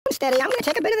steady. I'm gonna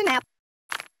take a bit of a nap.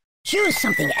 Choose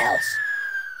something else.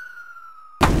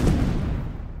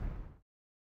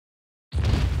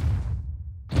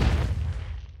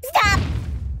 Stop!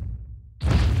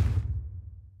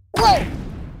 Whoa!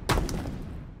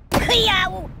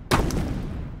 Ow!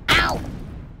 Ow!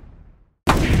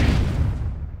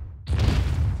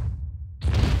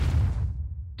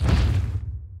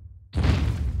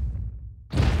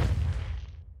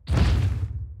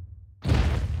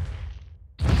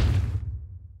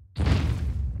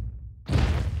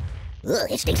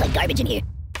 Ugh, it stinks like garbage in here.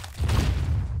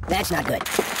 That's not good.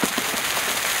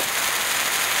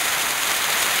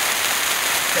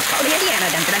 Just call me Indiana.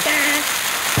 Dun, dun, dun, dun.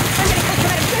 I'm gonna cut you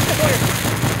out of stress disorder.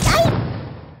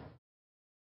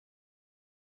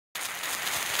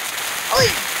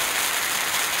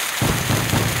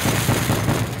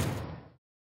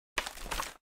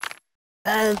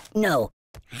 No.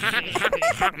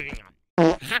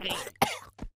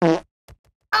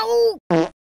 Ow!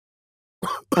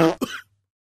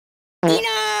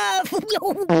 Enough!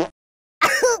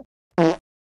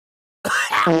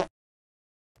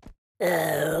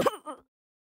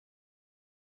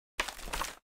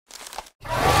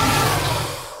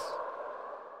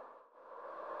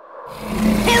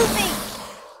 Help me!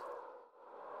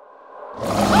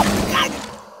 Oh, God!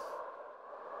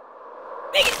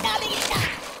 Make it stop! Make it stop!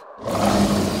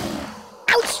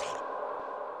 Ouch!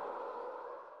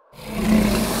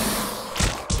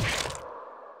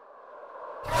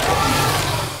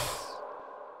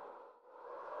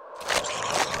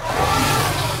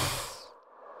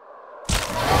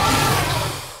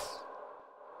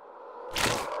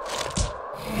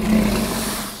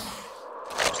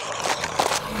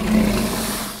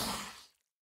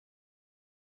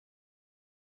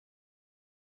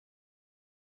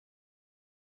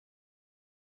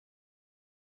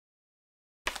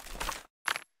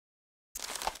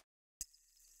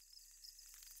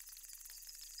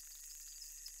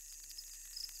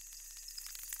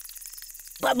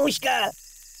 Babushka!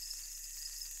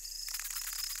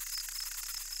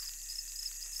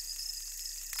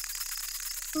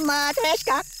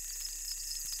 Matreshka!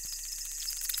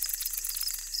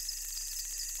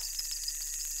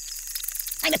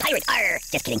 I'm a pirate! Arr!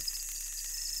 Just kidding.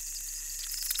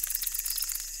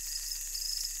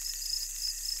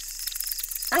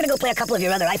 I'm gonna go play a couple of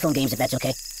your other iPhone games if that's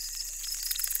okay.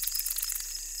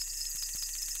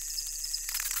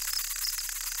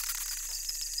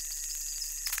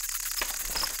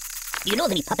 Do you know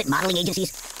of any puppet modeling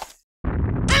agencies?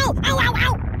 Ow! Ow! Ow!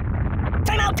 Ow!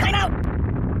 Time out! Time out!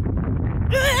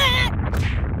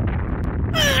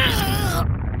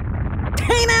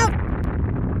 Time out!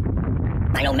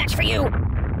 I no match for you!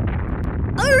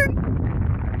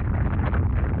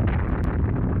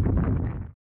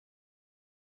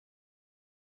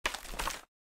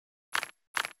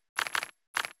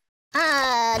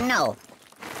 No.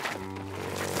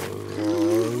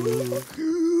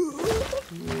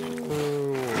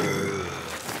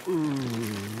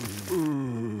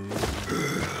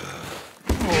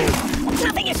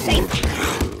 Nothing is safe.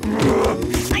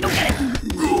 I don't get it.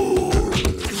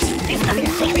 There's nothing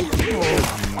sacred.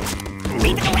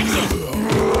 Read the directions.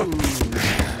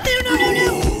 No, no, no, no.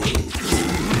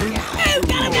 Oh,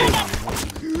 got him, got him, got him.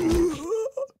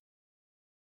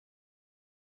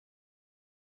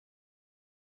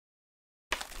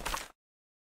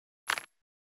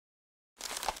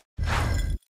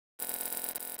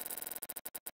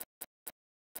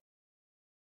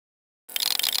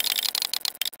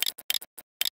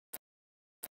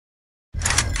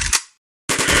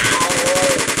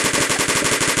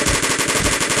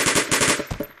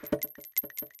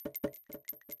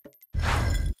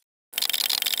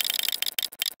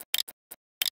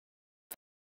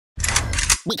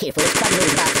 Be careful, it's probably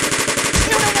moving box.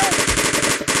 No, no, no!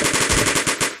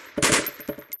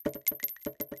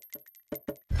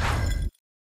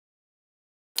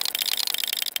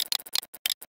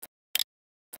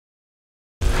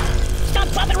 Stop,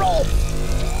 drop, and roll!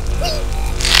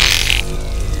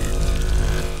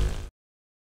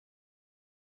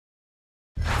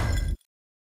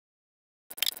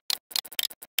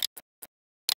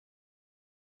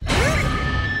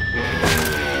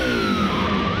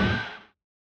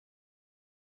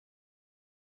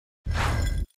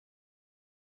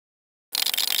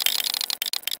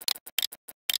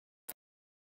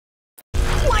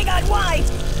 My God, why?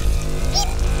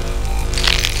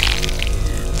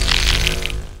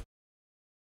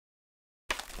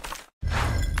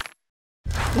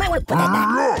 Might want to put that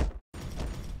back.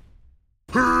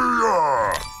 Oh!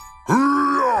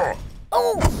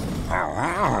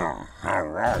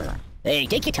 Hey,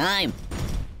 take your time.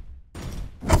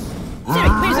 Sorry,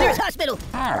 where's hospital!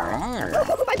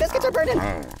 Oh, my biscuits are burning!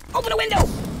 Open a window!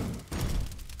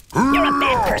 You're a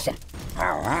bad person!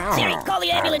 Siri, call the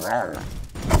ambulance!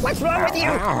 What's wrong with you?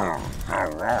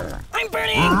 I'm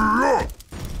burning!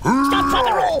 Stop, drop,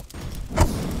 and roll!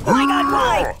 Oh my god,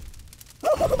 why?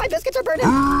 Oh, my biscuits are burning!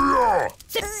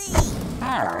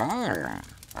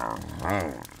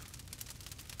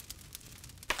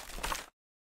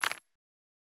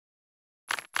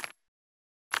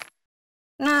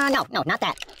 No, not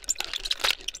that.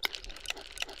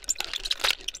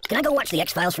 Can I go watch the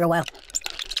X-Files for a while?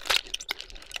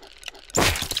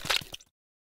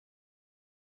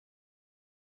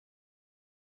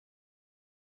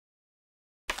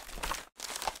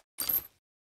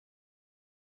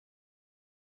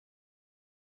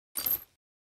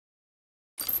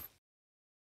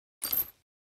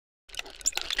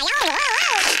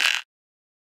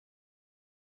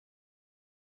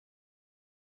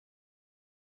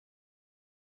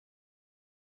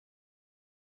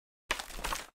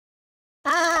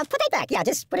 Put it back. Yeah,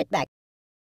 just put it back.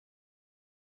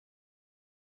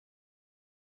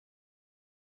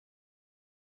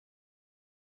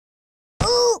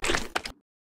 Ooh!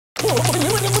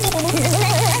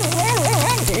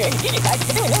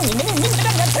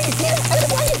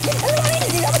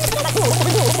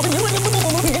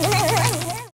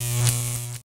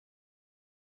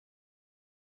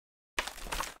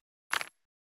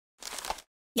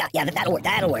 Yeah,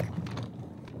 that'll work.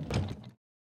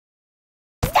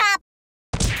 Stop!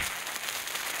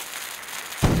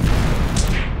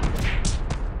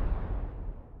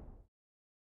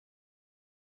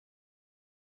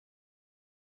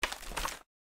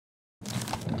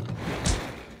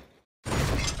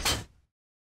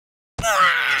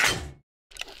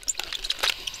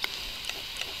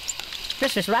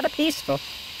 This is rather peaceful.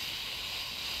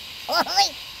 Oh,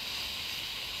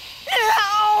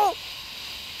 no!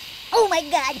 Oh my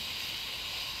god!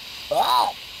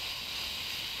 Oh!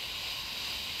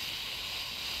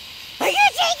 I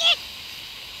can't take it!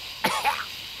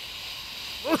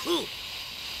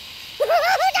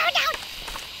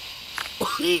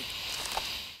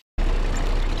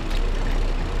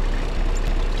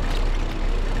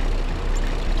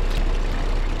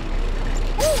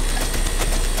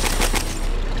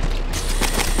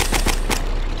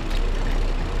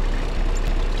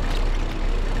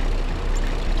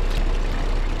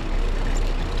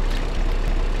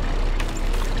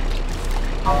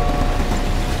 No!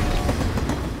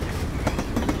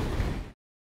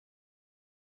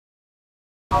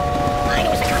 I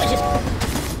know a psychologist.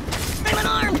 I'm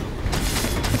unarmed.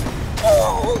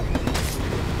 Oh!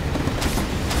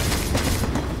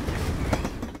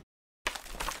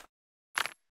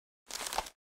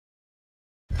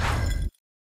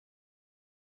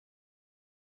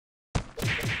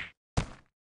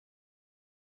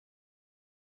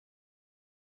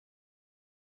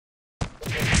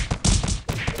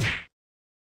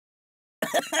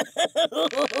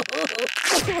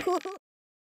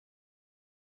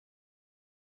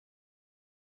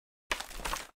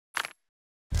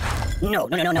 No,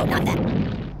 not that.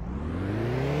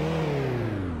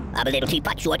 I'm a little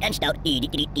teapot, short and stout. Eat.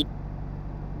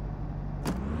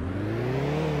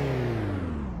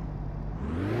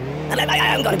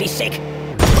 I'm gonna be sick.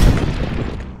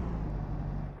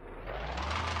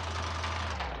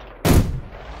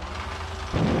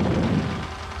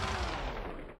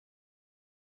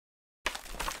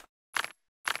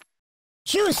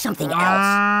 Choose something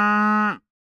else.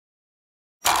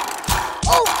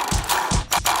 Oh!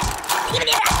 Give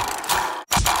me that!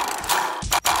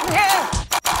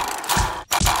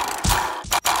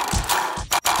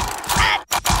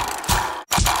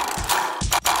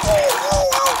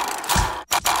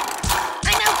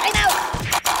 I'm out!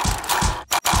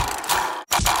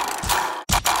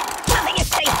 Nothing is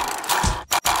safe!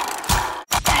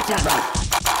 That's not right.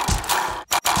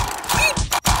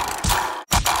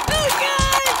 Oh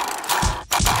god!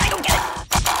 I don't get it!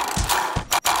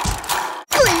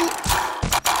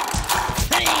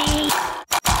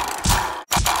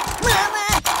 Mama!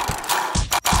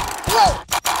 Whoa!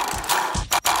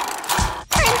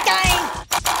 I'm dying!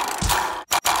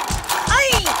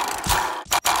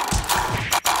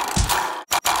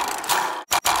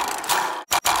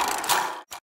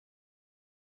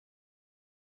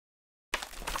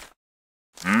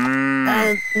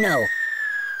 No.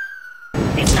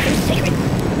 It's nothing sacred.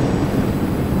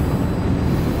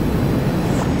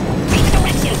 Take the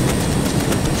direction!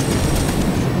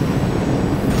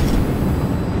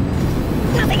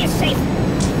 Nothing is safe!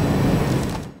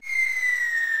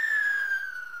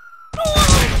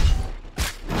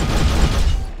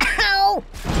 Ow!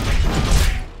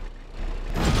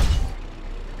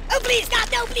 Oh, Please,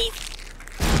 God, no, please!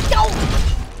 No!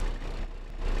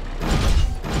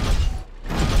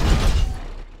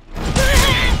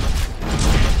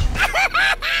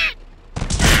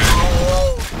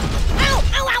 Ow! Ow,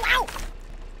 ow, ow!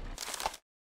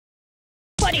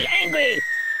 Buddy, angry!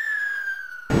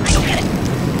 I don't get it!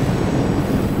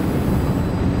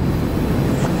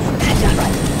 That's not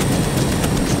right.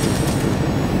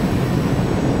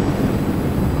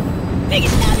 Make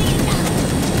it down, make it down!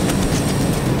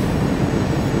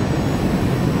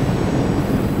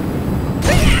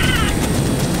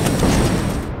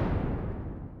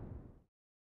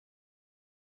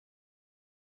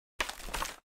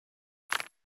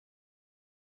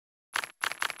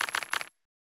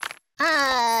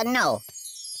 No.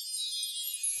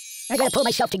 I gotta pull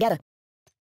myself together.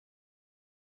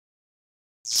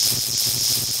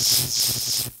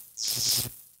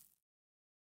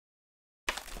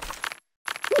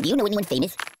 Do you know anyone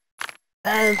famous?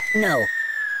 No.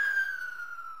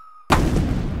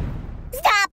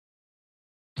 Stop!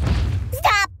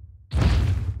 Stop!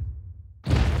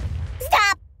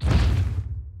 Stop!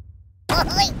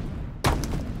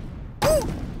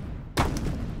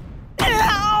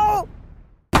 No!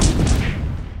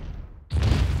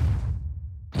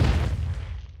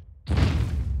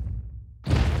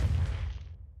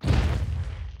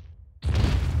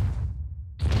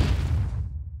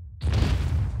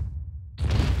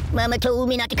 Mama told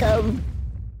me not to come.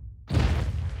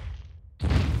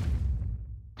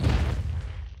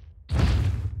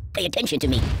 Pay attention to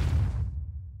me.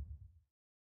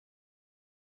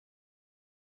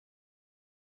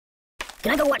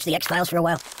 Can I go watch the X-Files for a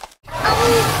while?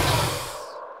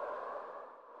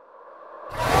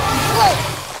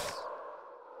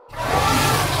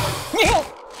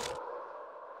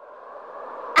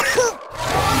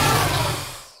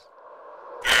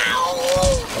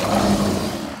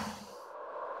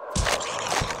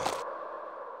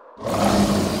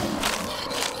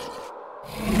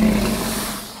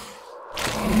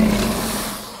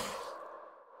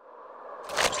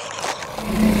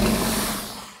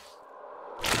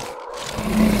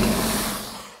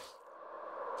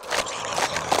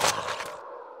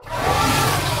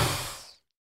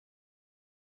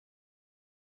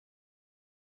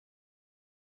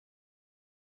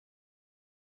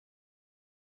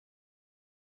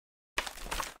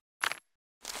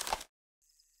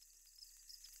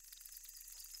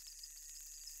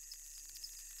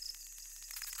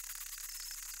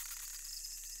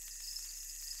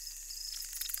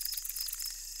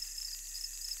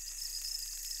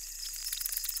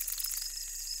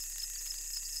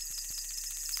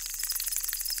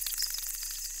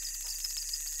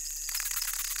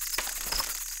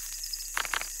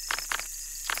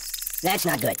 That's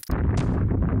not good.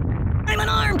 I'm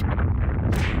unarmed!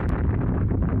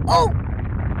 Oh!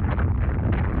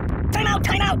 Time out,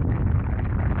 time out!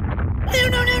 No,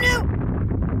 no, no, no!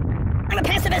 I'm a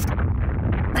pacifist!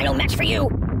 I don't match for you!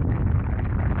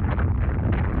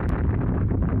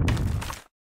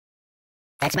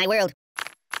 That's my world.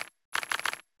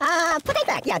 Put it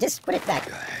back. Yeah, just put it back.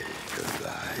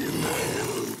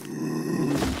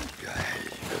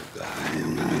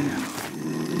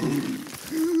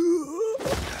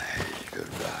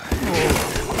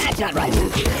 That's not right.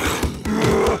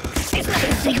 There's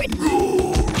nothing sacred.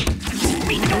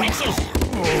 Read the directions.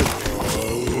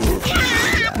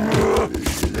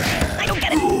 I don't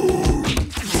get it.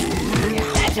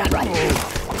 That's not right.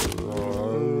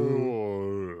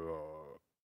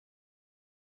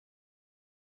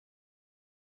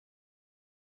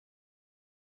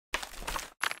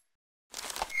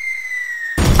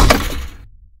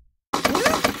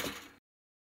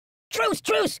 Truce,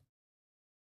 truce!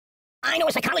 I know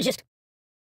a psychologist.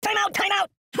 Time out, time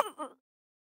out!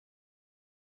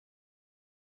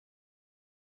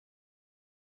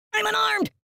 I'm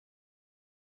unarmed!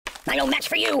 I don't match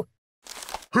for you!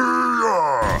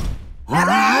 My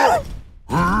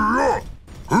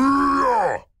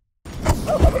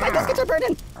biscuits are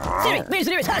burning! Siri, where's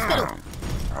the nearest hospital?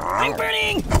 I'm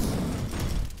burning!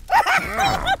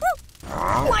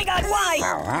 My God, why?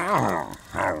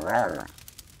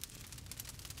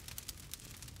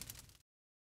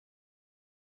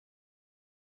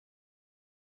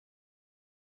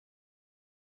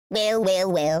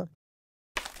 Well.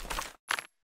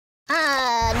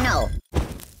 No.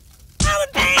 Oh,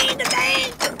 the pain, the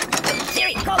pain!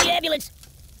 Siri, call the ambulance!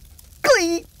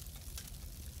 Glee!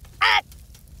 Ah!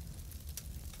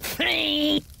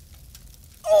 Free!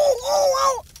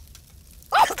 Oh!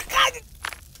 Oh, God!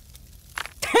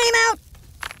 Time out!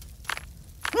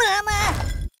 Mama!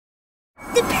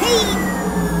 The pain!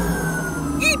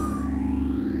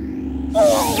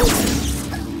 Oh!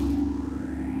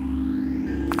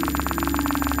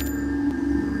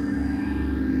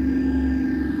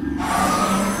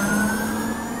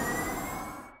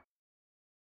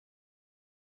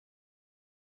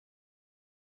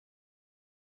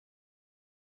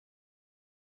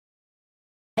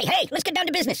 Hey, let's get down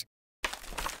to business.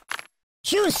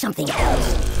 Choose something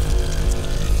else.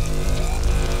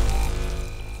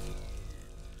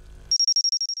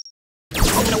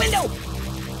 Open the window!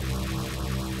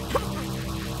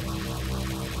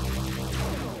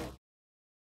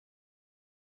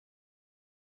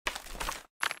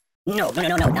 No,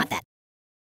 not that.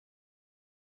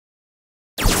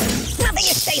 Nothing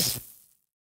is safe!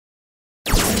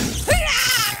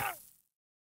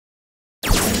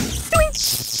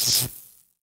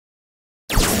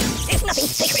 There's nothing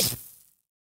sacred!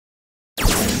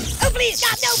 Oh, please,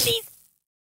 God, no, please!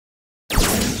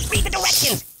 Read the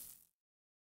directions!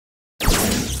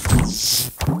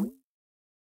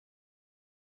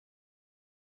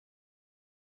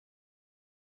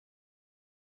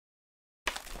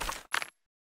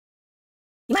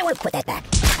 You might want to put that back.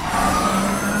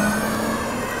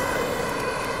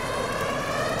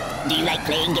 Do you like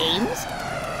playing games?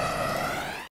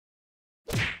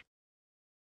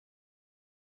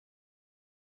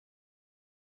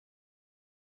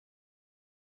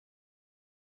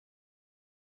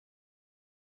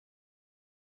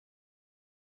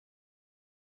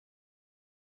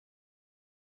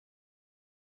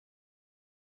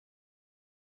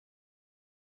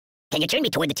 Can you turn me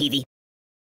toward the TV?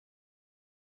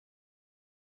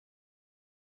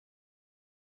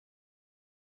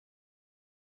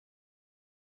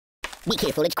 Be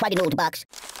careful, it's quite an old box.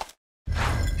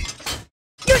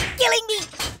 You're killing me!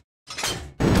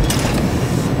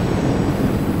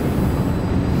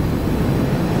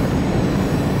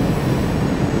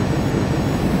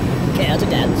 Care to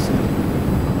dance?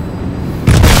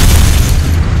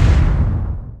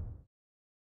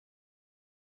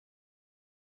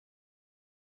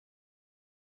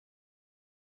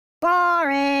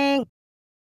 Boring!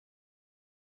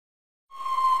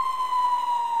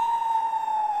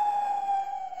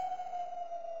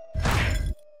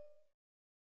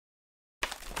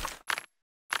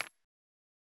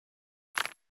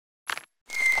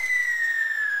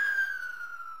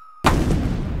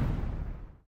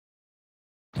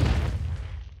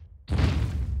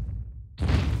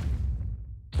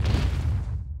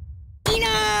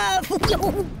 Enough!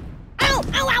 Ow! Ow!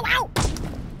 Ow! Ow!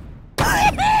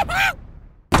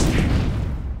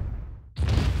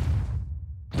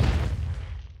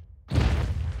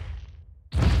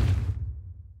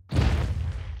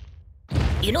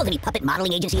 You know of any puppet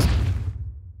modeling agencies?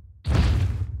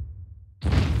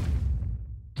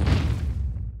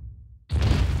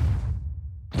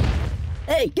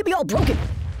 Hey, get me all broken!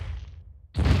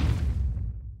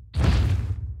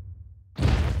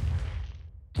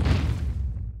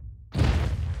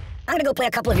 I'm gonna go play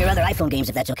a couple of your other iPhone games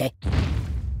if that's okay.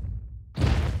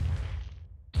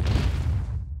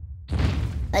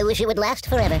 I wish it would last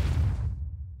forever.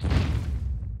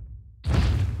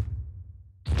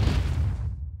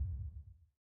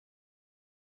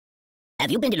 Have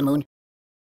you been to the moon?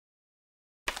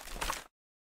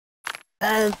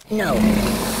 No.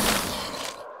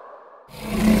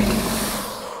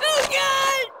 Oh,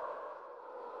 God!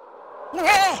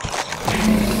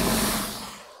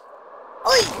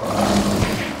 Oi!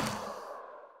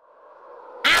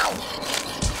 Ow!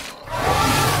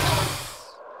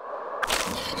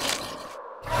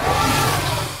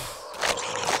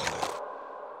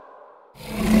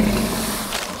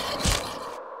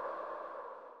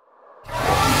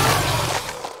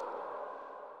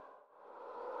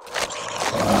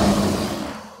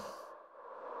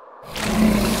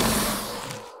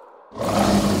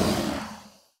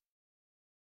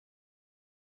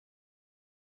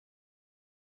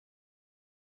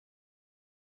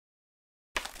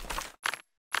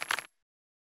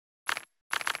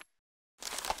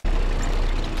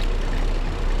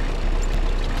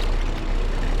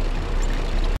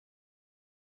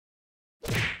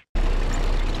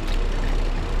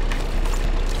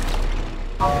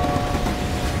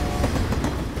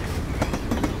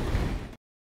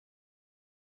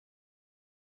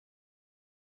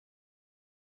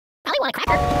 Probably want a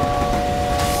cracker.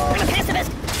 I'm a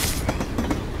pacifist.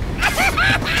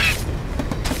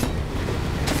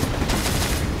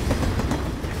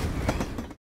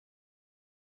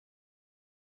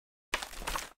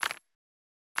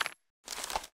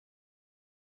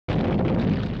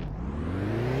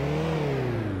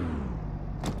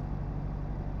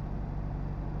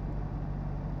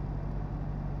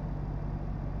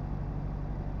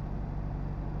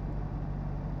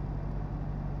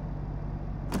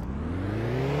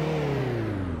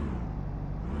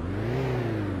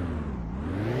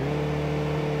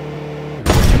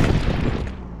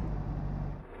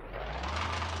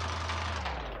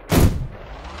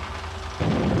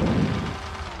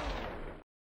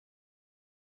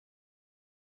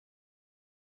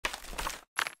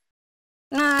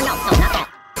 no, not that.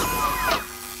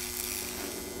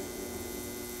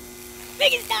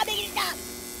 Make it stop, make it stop.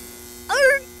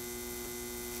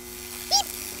 Beep.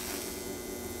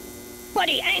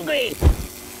 Buddy, angry.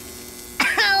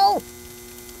 Ow!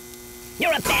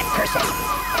 You're a bad person.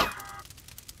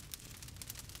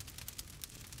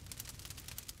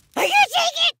 Are you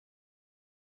take it?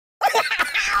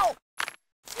 Ow!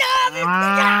 Stop it!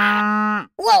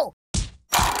 Whoa!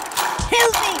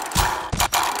 Help me!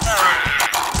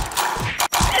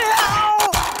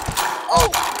 Oh!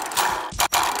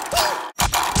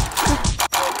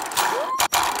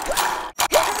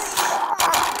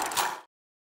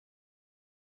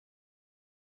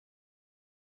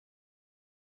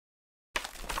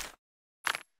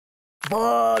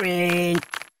 Boring.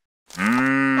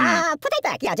 Put it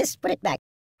back. Yeah, just put it back.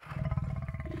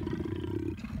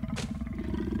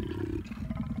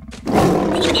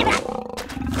 Give it back.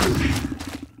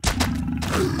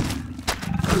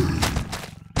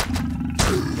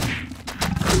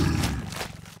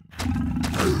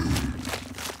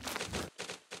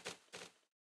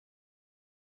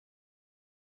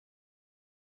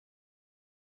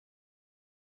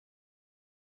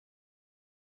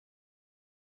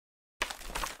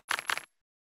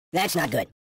 That's not good.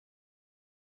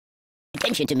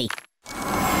 Attention to me.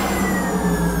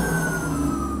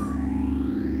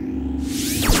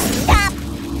 Stop!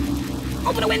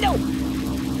 Open a window!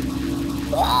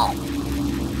 Oh!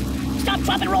 Stop,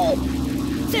 drop, and roll!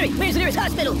 Siri, where's the nearest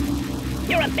hospital?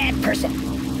 You're a bad person.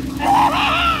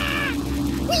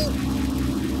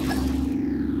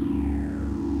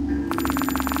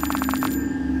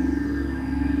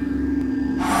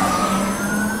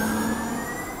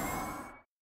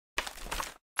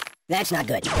 That's not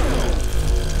good. Do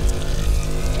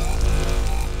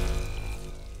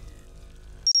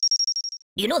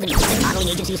you know of any public modeling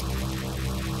agencies?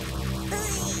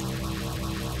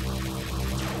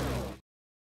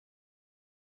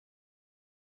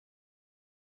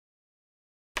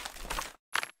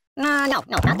 No,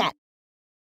 not that.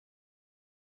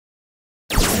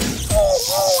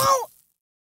 Oh!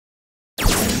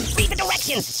 Read the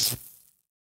directions!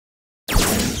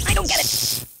 I don't get it!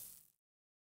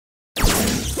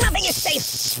 Nothing is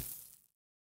safe!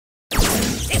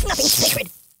 There's nothing sacred!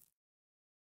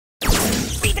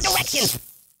 Read the directions!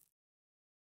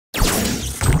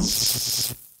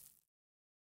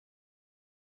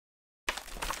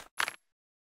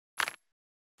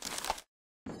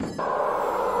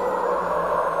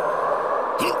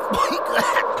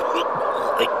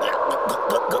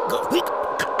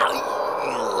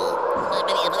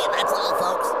 That's all,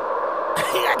 folks.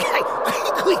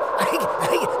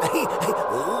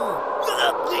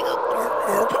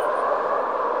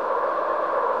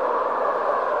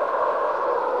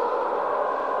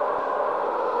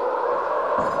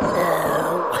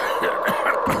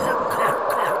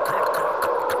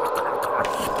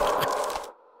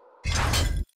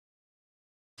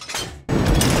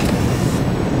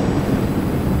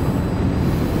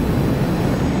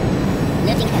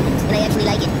 Nothing happens, and I actually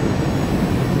like it.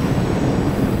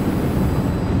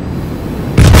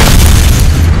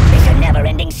 It's a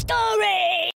never-ending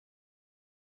story!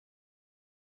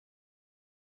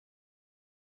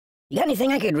 You got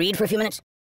anything I could read for a few minutes?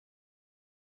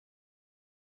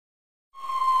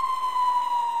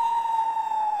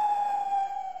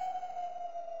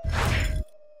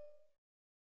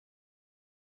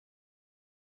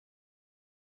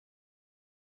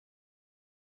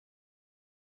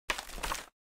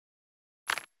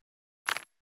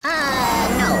 No.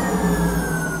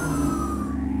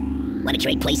 Want to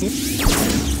trade places?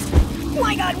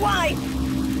 My God, why?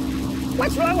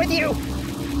 What's wrong with you?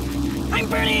 I'm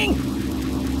burning!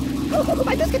 Oh,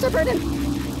 my biscuits are burning!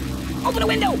 Open a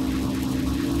window!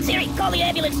 Siri, call the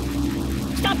ambulance!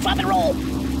 Stop, drop, and roll!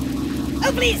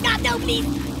 Oh, please, stop! No, please!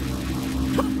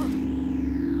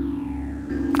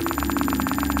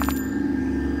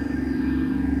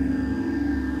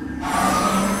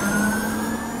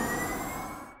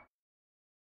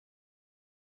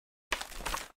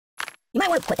 You might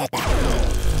want to put that back.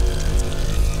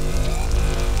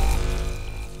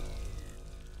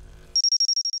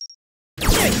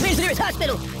 Siri, where's the nearest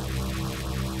hospital?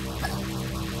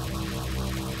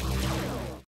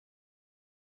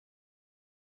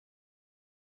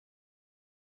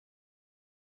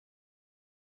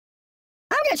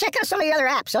 I'm gonna check out some of the other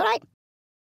apps, alright?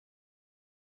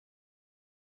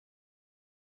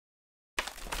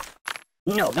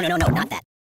 No, not that.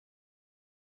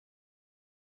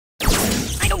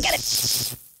 I don't get it!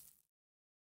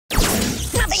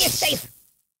 Nothing is safe!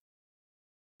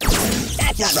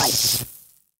 That's not right!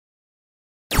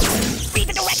 Read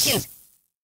the directions!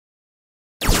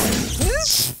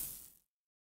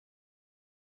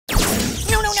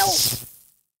 No, no, no!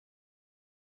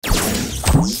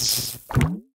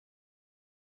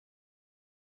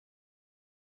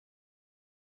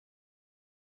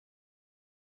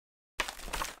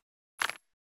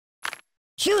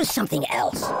 Choose something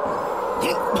else.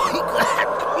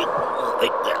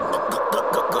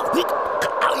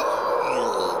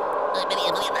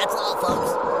 That's all,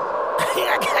 folks.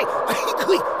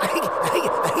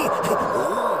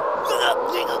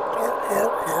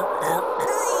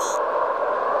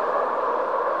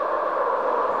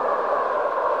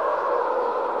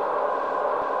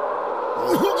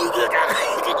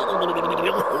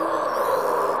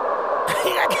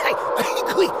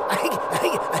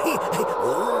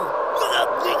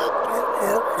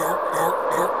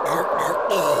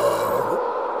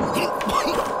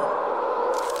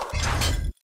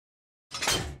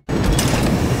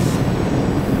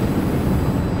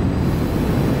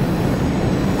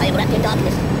 I am wrapped in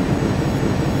darkness.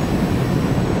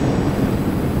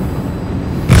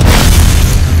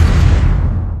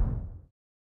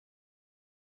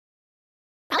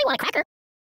 Probably want a cracker.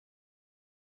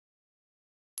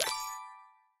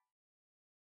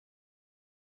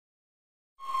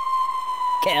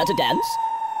 Care to dance?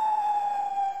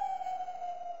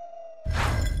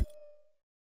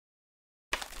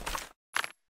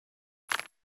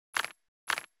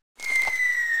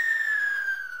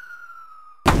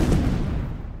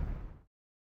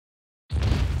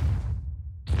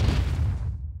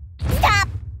 Stop!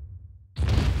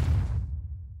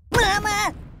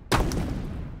 Mama!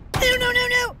 No, no, no,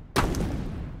 no!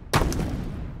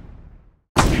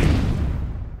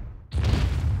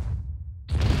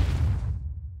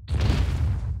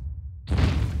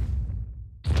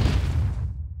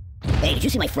 Hey, did you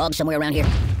see my frog somewhere around here?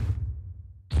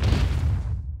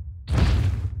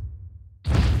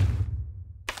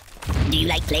 Do you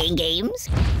like playing games?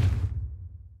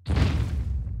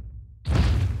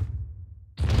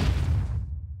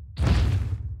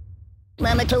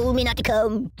 Mama told me not to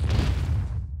come.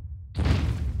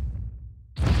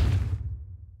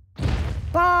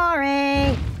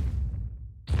 Boring!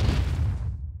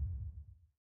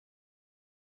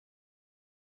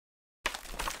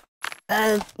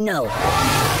 No.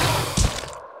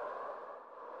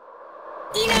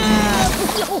 Enough!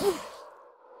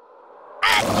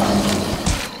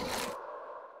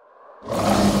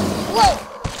 Whoa!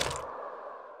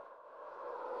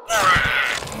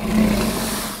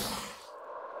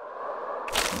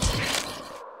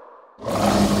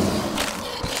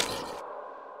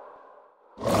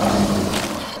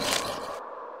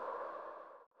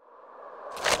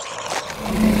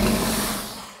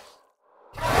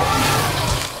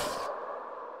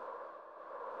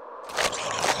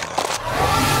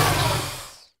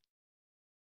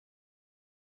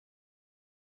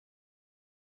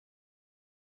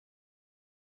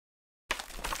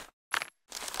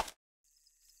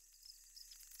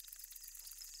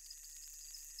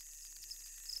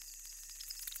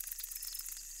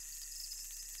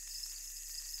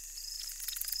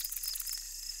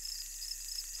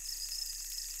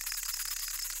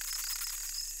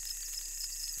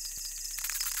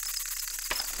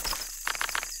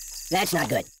 That's not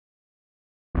good.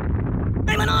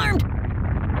 I'm unarmed!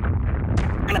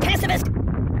 I'm a pacifist!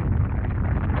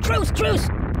 Truce, truce!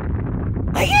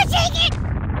 Are you taking it?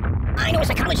 I know a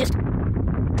psychologist.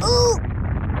 Ooh!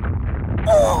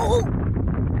 Ooh!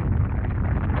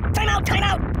 Time out, time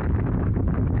out!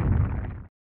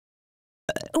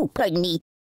 Oh, pardon me.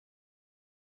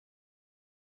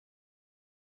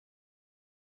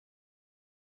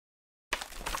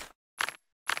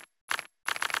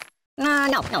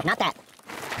 No, not that.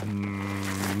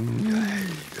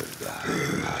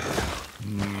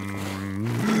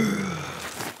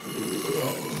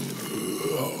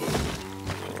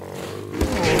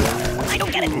 I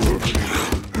don't get it.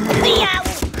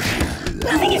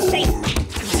 Nothing is safe.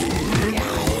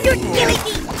 You're killing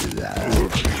me.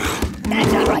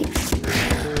 That's not right.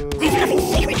 There's nothing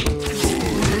sacred.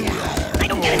 I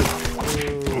don't get it.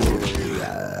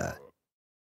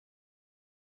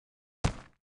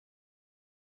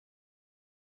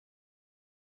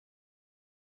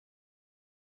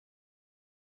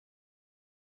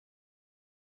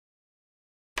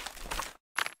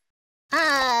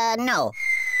 No.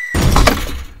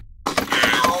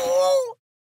 Ow!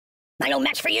 I no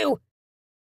match for you.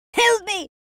 Help me!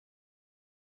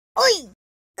 Oi!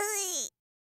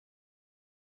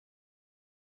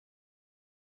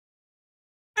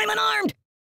 I'm unarmed!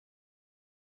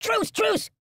 Truce, truce!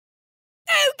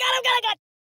 Oh, God!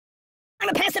 I'm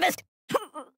a pacifist!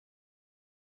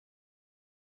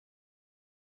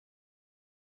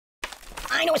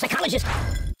 I know a psychologist.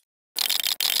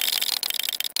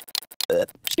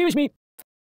 Excuse me.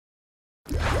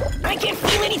 I can't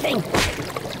feel anything.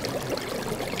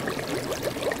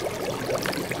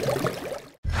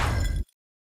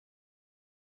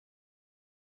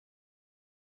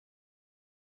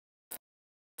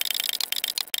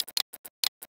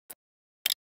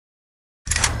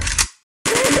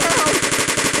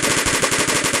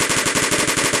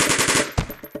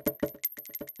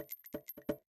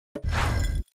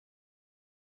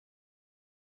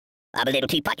 I'm a little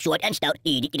teapot, short and stout.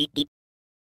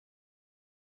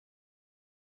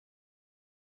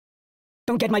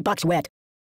 Don't get my box wet.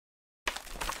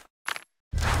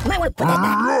 Might want to put that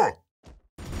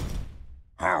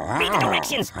back. Read the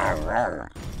directions. Why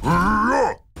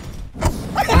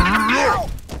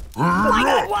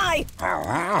not? Why?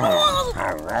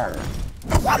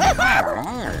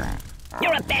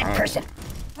 You're a bad person.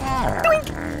 Doink.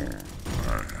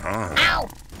 Ow!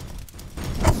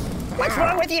 What's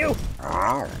wrong with you?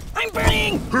 I'm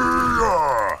burning!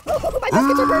 Oh, my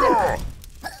biscuits are burning!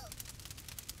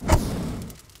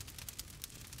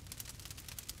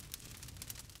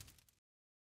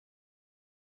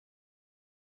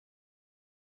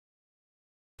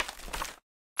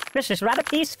 This is rather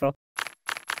peaceful.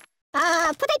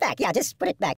 Put it back. Yeah, just put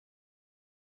it back.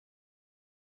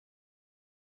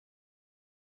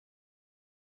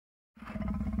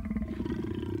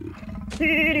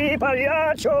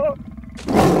 Pagliaccio!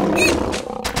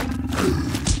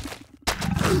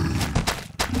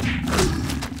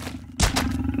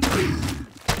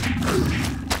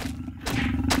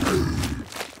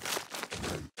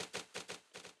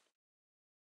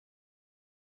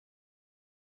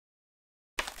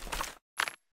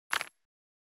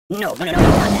 No, not that.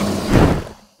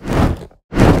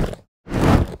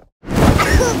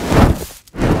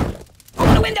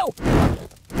 Open the window!